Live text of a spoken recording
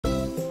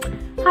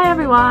Hi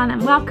everyone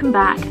and welcome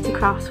back to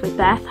Crafts with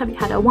Beth. Hope you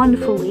had a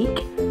wonderful week.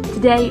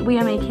 Today we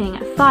are making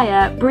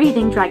fire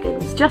breathing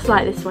dragons, just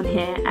like this one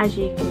here, as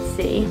you can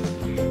see.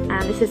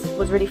 And this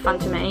was really fun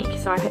to make,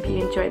 so I hope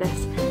you enjoy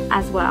this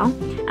as well.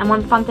 And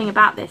one fun thing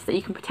about this, that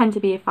you can pretend to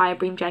be a fire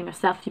breathing dragon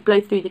yourself. You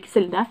blow through the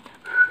cylinder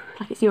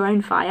like it's your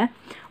own fire,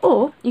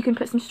 or you can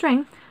put some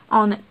string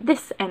on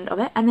this end of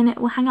it and then it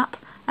will hang up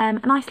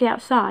nicely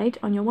outside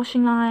on your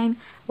washing line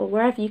or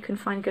wherever you can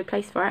find a good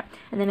place for it,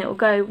 and then it will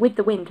go with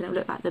the wind and it will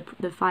look like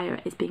the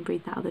fire is being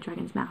breathed out of the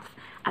dragon's mouth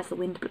as the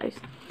wind blows.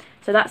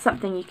 So that's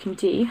something you can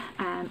do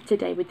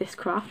today with this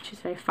craft, which is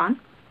very fun.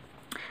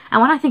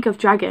 And when I think of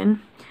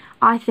dragon,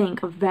 I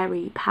think of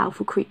very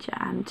powerful creature,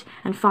 and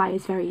fire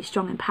is very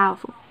strong and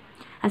powerful.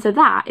 And so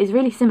that is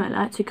really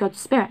similar to God's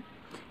Spirit.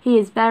 He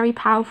is very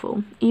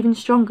powerful, even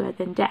stronger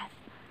than death,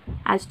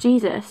 as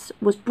Jesus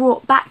was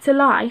brought back to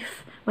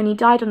life when he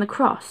died on the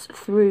cross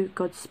through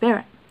God's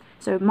Spirit.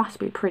 So it must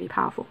be pretty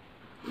powerful.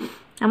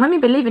 And when we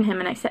believe in him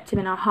and accept him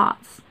in our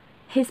hearts,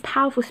 his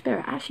powerful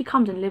spirit actually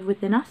comes and lives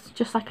within us,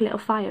 just like a little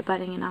fire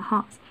burning in our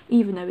hearts,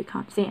 even though we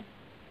can't see it.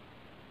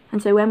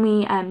 And so when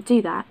we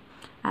do that,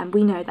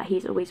 we know that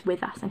he's always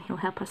with us and he'll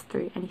help us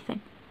through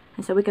anything.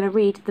 And so we're going to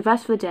read the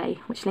verse for the day,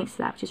 which links to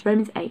that, which is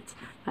Romans 8,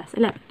 verse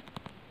 11.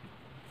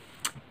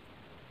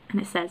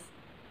 And it says,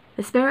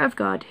 "The Spirit of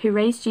God, who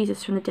raised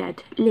Jesus from the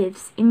dead,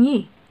 lives in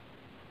you.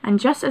 And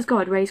just as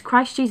God raised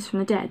Christ Jesus from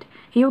the dead,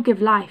 he will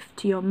give life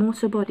to your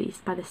mortal bodies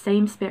by the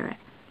same Spirit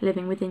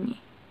living within you."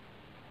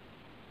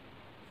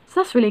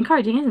 So that's really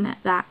encouraging, isn't it?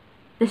 That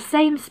the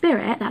same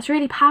Spirit that's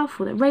really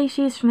powerful, that raised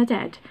Jesus from the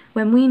dead,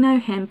 when we know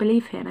him,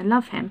 believe him and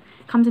love him,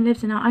 comes and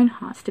lives in our own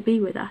hearts to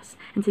be with us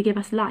and to give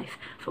us life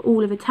for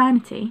all of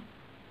eternity.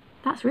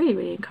 That's really,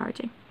 really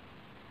encouraging.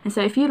 And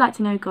so if you'd like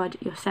to know God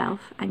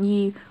yourself and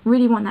you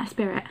really want that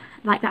Spirit,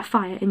 like that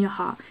fire in your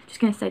heart, just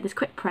going to say this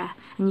quick prayer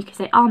and you can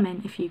say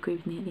Amen if you agree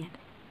with me at the end.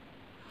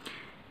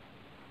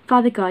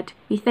 Father God,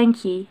 we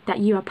thank you that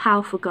you are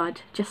powerful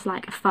God, just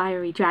like a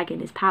fiery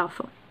dragon is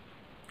powerful.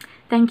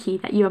 Thank you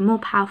that you are more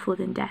powerful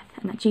than death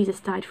and that Jesus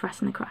died for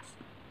us on the cross.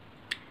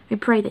 We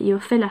pray that you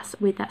will fill us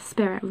with that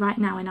Spirit right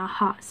now in our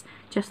hearts,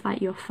 just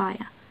like your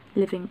fire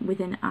living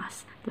within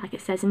us, like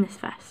it says in this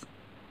verse.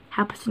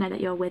 Help us to know that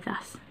you're with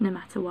us, no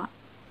matter what.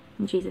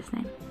 In Jesus'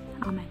 name,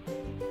 Amen.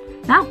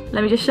 Now,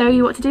 let me just show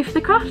you what to do for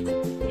the craft.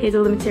 Here's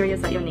all the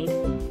materials that you'll need.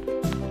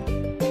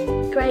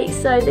 Great,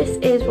 so this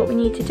is what we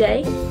need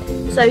today.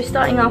 So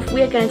starting off,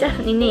 we are going to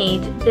definitely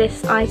need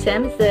this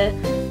item, the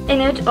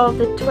innard of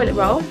the toilet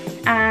roll,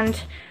 and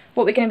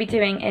what we're going to be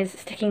doing is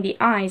sticking the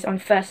eyes on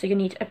first. So you'll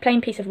need a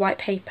plain piece of white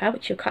paper,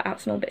 which you'll cut out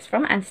small bits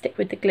from and stick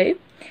with the glue.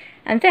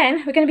 And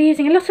then we're going to be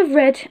using a lot of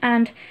red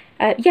and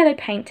yellow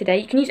paint today.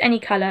 You can use any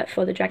colour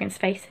for the dragon's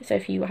face, so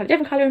if you have a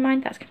different colour in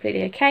mind, that's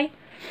completely okay.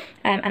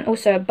 And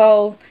also a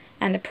bowl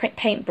and a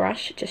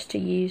paintbrush just to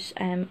use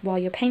while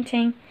you're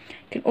painting.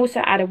 You can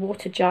also add a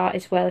water jar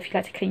as well if you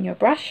like to clean your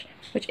brush,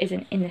 which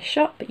isn't in the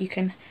shop, but you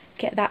can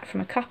get that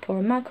from a cup or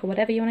a mug or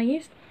whatever you want to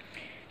use.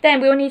 Then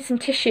we will need some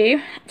tissue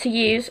to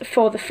use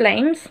for the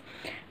flames,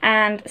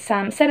 and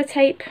some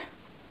sellotape,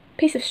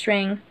 piece of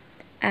string,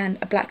 and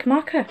a black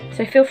marker.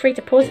 So feel free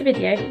to pause the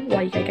video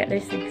while you go get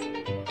those things.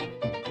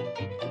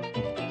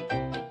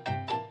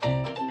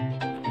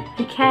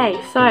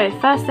 Okay, so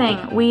first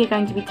thing we are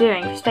going to be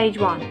doing for stage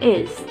 1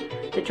 is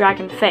the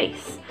dragon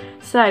face.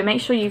 So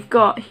make sure you've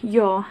got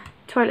your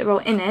toilet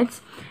roll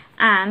innards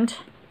and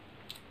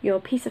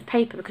your piece of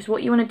paper, because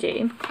what you want to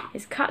do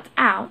is cut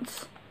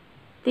out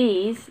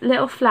these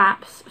little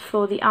flaps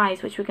for the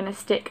eyes, which we're going to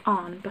stick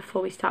on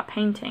before we start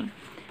painting.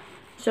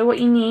 So what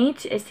you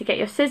need is to get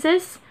your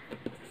scissors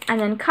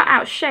and then cut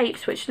out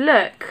shapes which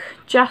look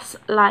just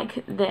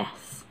like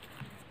this,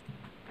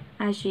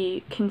 as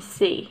you can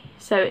see.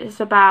 So it's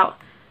about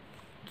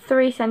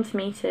 3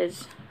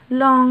 centimeters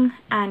long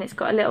and it's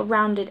got a little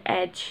rounded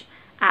edge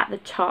at the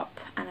top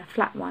and a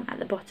flat one at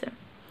the bottom.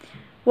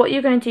 What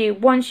you're going to do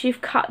once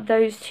you've cut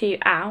those two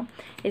out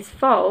is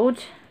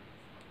fold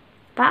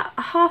about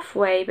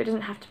halfway, but it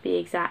doesn't have to be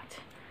exact,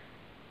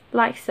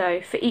 like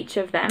so, for each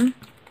of them.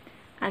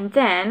 And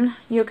then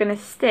you're going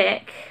to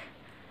stick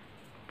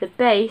the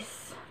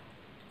base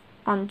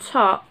on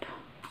top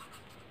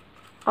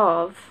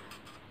of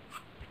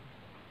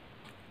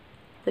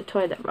the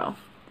toilet roll,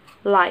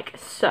 like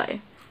so.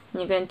 And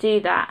you're going to do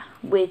that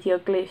with your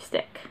glue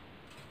stick.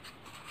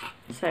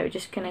 So we're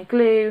just going to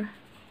glue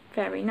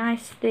very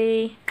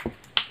nicely,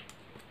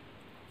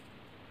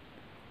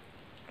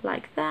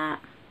 like that.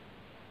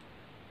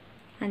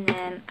 And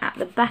then at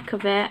the back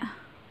of it,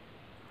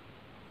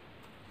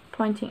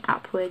 pointing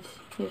upwards,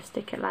 you'll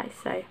stick it like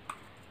so.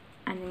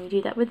 And then you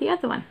do that with the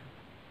other one.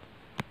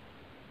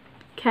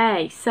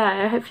 Okay,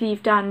 so hopefully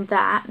you've done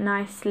that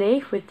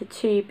nicely with the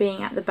two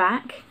being at the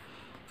back,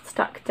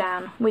 stuck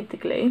down with the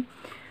glue.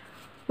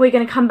 We're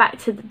going to come back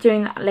to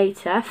doing that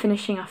later,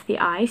 finishing off the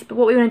eyes. But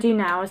what we want to do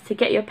now is to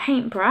get your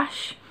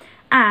paintbrush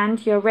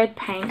and your red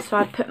paint. So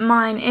I've put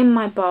mine in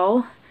my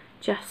bowl,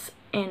 just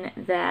in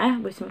there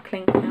with some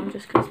cling film,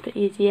 just because it's a bit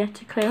easier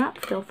to clear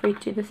up. Feel free to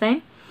do the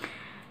same.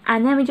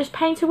 and then we just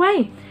paint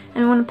away.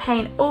 And we want to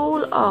paint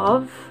all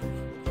of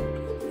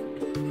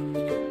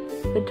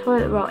the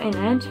toilet roll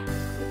innard,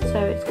 so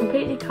it's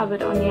completely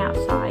covered on the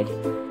outside,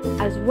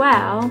 as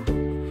well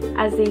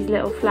as these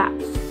little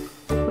flaps,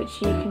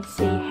 which you can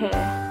see here.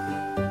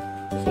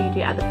 So you do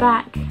it at the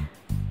back,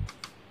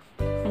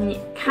 and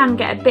it can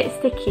get a bit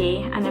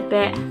sticky and a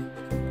bit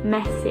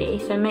messy,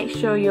 so make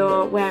sure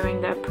you're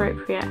wearing the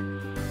appropriate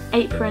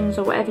aprons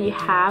or whatever you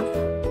have,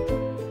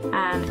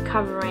 and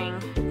covering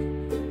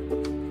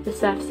the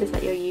surfaces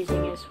that you're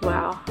using as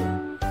well,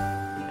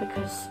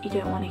 because you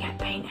don't want to get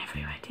paint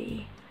everywhere, do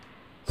you?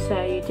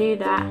 So you do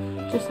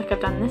that just like I've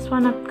done this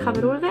one. I've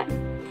covered all of it,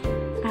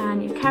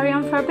 and you carry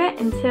on for a bit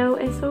until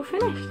it's all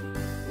finished.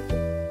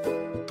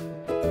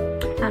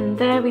 And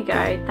there we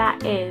go,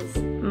 that is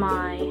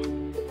my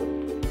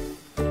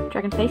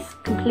dragon face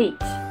complete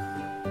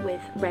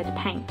with red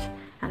paint,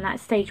 and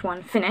that's stage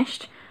 1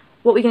 finished.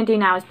 What we're going to do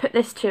now is put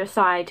this to a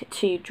side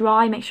to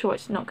dry, make sure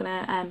it's not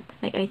going to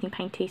make anything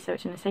painty, so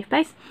it's in a safe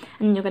place.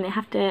 And then you're going to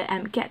have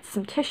to get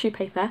some tissue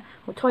paper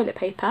or toilet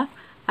paper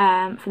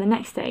for the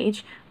next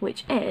stage,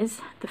 which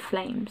is the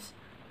flames.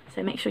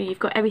 So make sure you've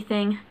got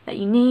everything that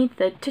you need,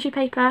 the tissue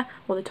paper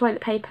or the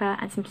toilet paper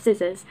and some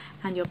scissors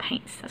and your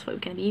paints. That's what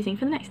we're going to be using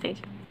for the next stage.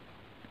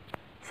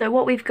 So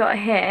what we've got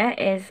here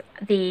is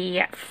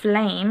the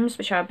flames,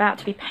 which are about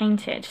to be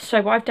painted.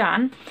 So what I've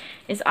done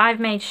is I've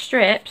made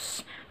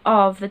strips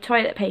of the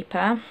toilet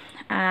paper,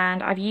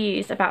 and I've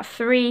used about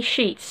 3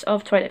 sheets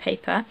of toilet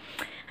paper,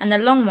 and the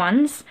long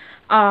ones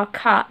are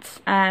cut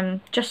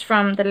just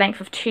from the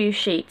length of 2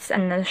 sheets,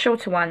 and the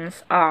shorter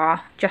ones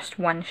are just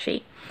 1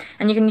 sheet.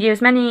 And you can use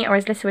as many or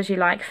as little as you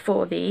like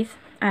for these.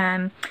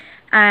 And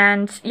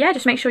yeah,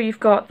 just make sure you've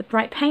got the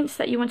bright paints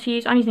that you want to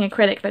use. I'm using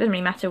acrylic, but it doesn't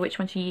really matter which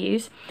one to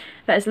use.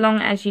 But as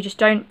long as you just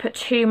don't put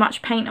too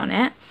much paint on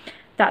it,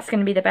 that's going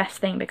to be the best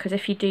thing, because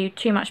if you do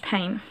too much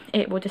paint,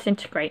 it will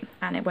disintegrate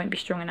and it won't be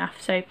strong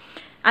enough. So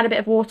add a bit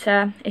of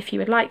water if you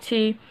would like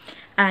to,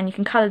 and you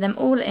can colour them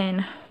all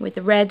in with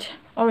the red,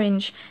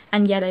 orange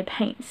and yellow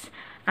paints,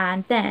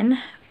 and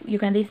then you're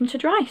going to leave them to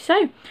dry.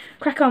 So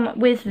crack on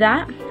with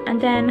that,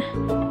 and then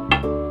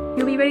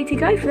you'll be ready to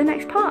go for the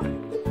next part.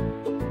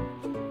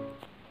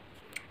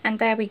 And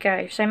there we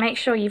go. So make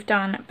sure you've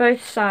done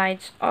both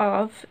sides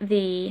of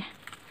the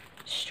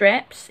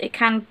strips. It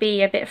can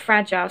be a bit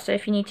fragile, so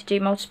if you need to do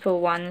multiple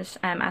ones,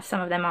 as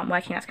some of them aren't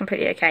working, that's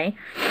completely okay.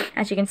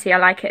 As you can see, I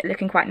like it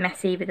looking quite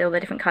messy with all the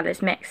different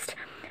colours mixed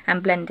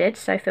and blended,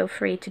 so feel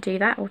free to do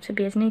that, or to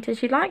be as neat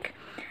as you like.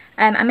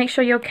 And make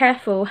sure you're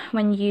careful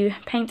when you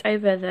paint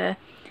over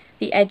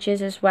the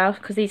edges as well,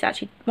 because these are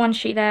actually 1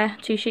 sheet there,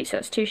 2 sheets, so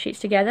that's 2 sheets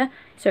together,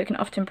 so it can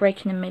often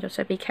break in the middle,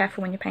 so be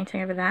careful when you're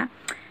painting over that.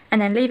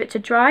 And then leave it to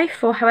dry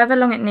for however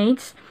long it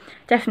needs.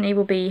 Definitely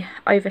will be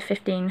over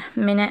 15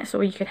 minutes,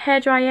 or you could hair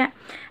dry it,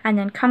 and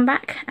then come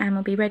back and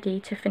we'll be ready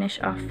to finish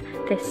off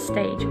this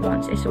stage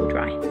once it's all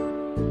dry.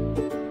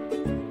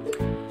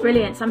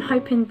 Brilliant, so I'm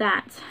hoping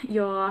that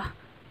your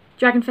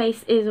dragon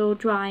face is all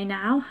dry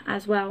now,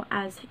 as well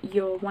as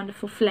your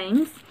wonderful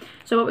flames.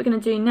 So what we're going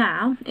to do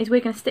now is we're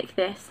going to stick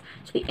this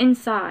to the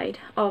inside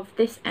of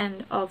this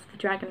end of the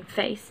dragon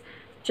face,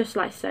 just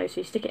like so.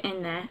 So you stick it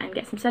in there and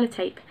get some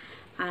sellotape,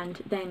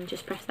 and then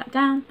just press that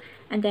down,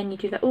 and then you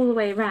do that all the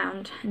way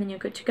around, and then you're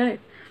good to go.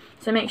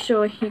 So make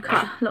sure you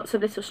cut lots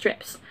of little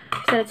strips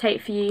of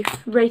sellotape for you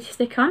ready to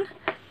stick on.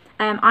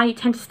 I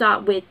tend to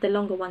start with the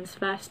longer ones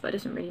first, but it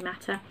doesn't really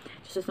matter,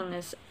 just as long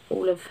as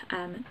all of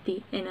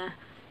the inner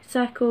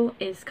circle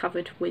is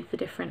covered with the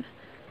different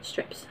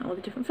strips or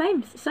the different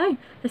flames. So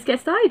let's get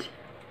started.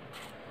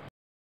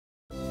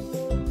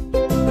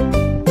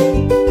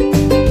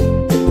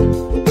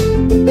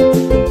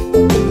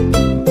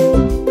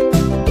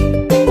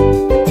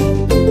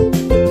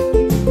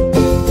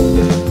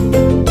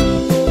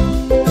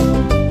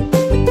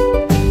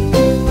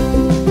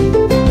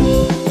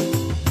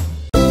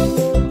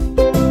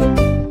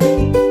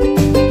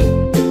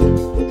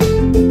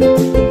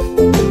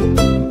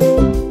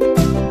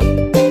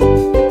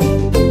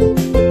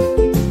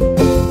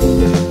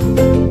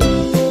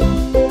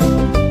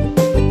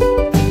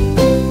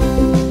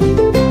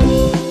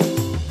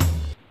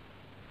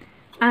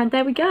 And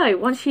there we go.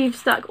 Once you've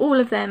stuck all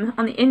of them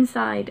on the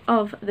inside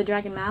of the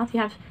dragon mouth, you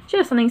have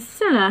just something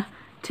similar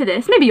to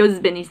this. Maybe yours is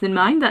a bit neater than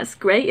mine, that's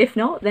great. If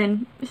not,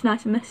 then it's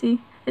nice and messy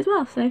as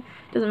well, so it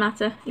doesn't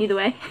matter either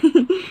way.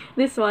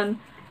 This one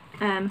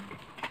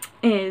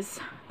is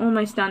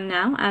almost done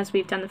now, as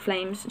we've done the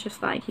flames,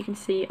 just like you can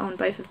see on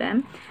both of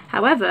them.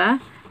 However,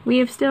 we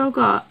have still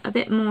got a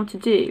bit more to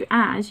do.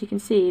 As you can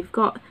see, you've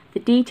got the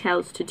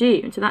details to do,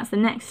 and so that's the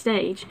next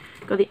stage.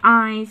 You've got the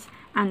eyes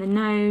and the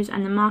nose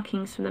and the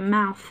markings for the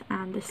mouth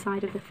and the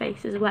side of the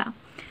face as well.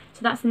 So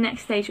that's the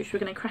next stage, which we're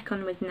going to crack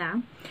on with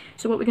now.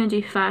 So what we're going to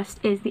do first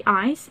is the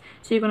eyes.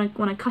 So you're going to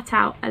want to cut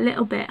out a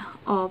little bit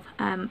of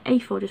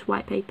A4, just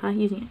white paper,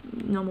 using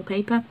normal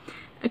paper,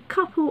 a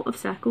couple of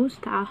circles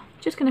that are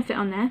just going to fit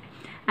on there,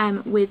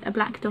 with a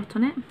black dot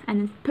on it, and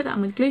then put that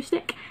on with glue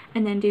stick,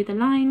 and then do the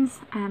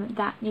lines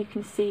that you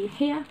can see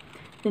here.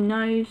 The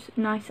nose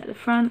nice at the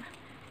front,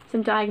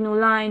 some diagonal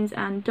lines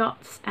and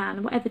dots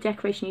and whatever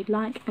decoration you'd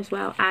like, as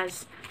well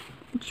as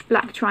a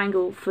black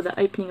triangle for the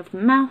opening of the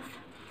mouth.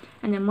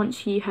 And then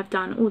once you have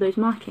done all those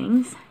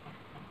markings,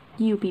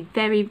 you'll be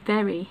very,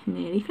 very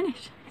nearly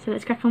finished. So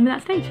let's crack on with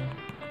that stage.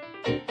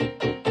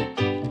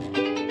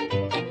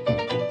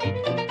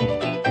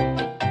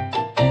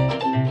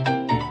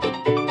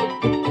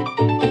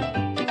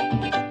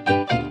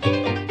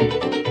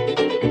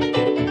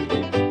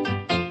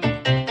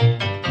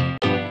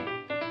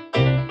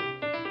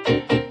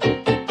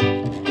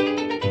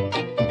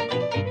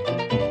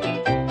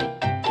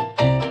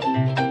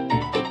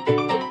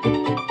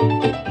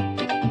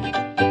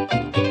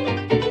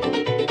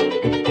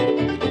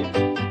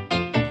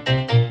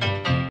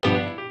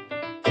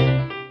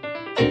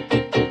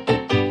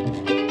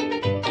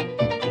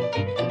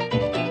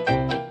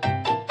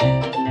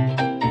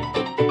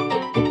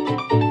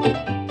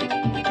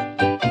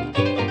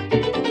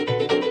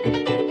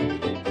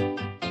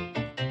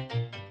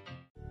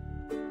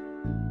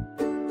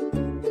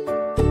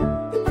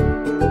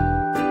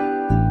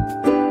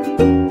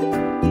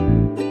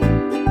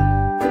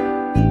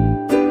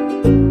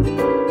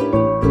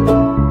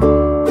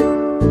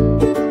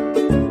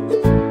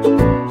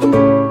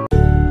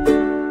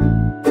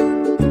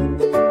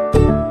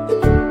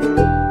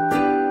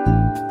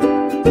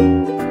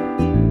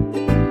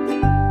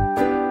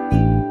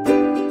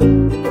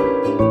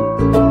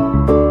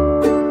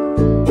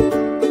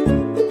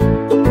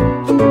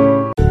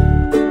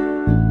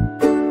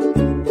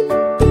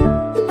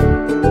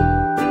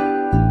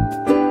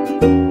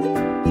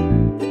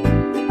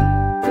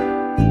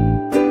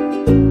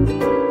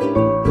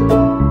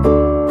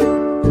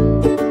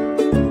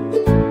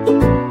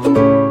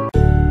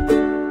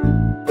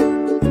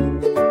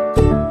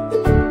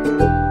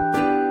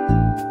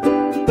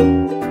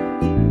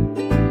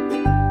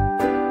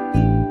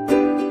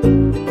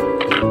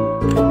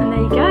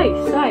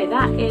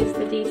 Is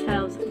the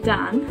details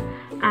done,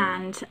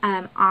 and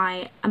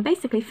I am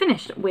basically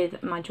finished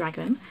with my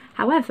dragon.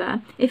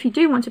 However, if you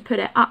do want to put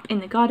it up in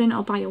the garden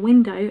or by your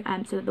window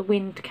so that the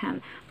wind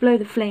can blow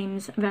the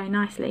flames very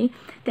nicely,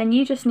 then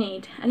you just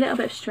need a little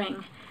bit of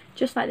string,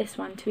 just like this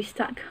one, to be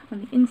stuck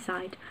on the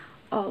inside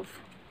of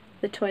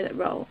the toilet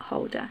roll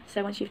holder.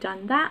 So once you've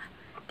done that,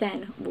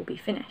 then we'll be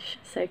finished.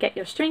 So get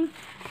your string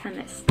and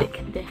let's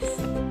stick this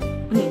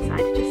on the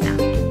inside just now.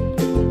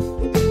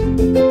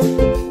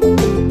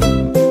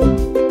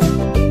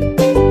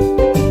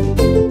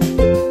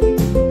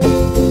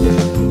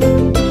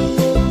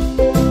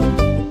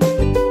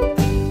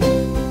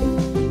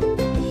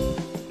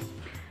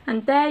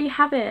 And there you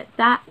have it.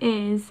 That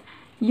is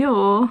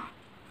your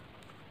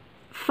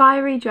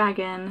fiery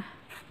dragon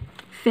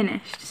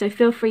finished. So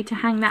feel free to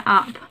hang that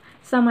up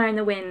somewhere in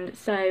the wind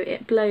so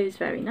it blows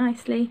very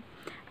nicely,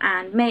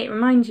 and may it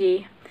remind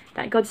you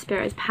that God's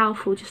Spirit is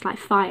powerful just like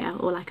fire,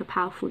 or like a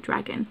powerful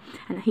dragon,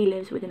 and that he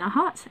lives within our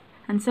hearts.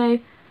 And so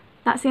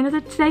that's the end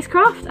of today's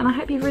craft, and I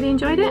hope you've really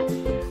enjoyed it.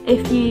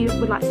 If you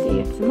would like to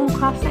do some more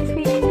crafts next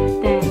week,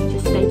 then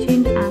just stay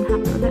tuned and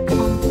have a look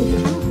on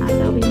this channel, as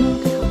there will be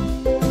more to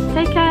come.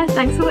 Take care,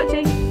 thanks for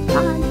watching.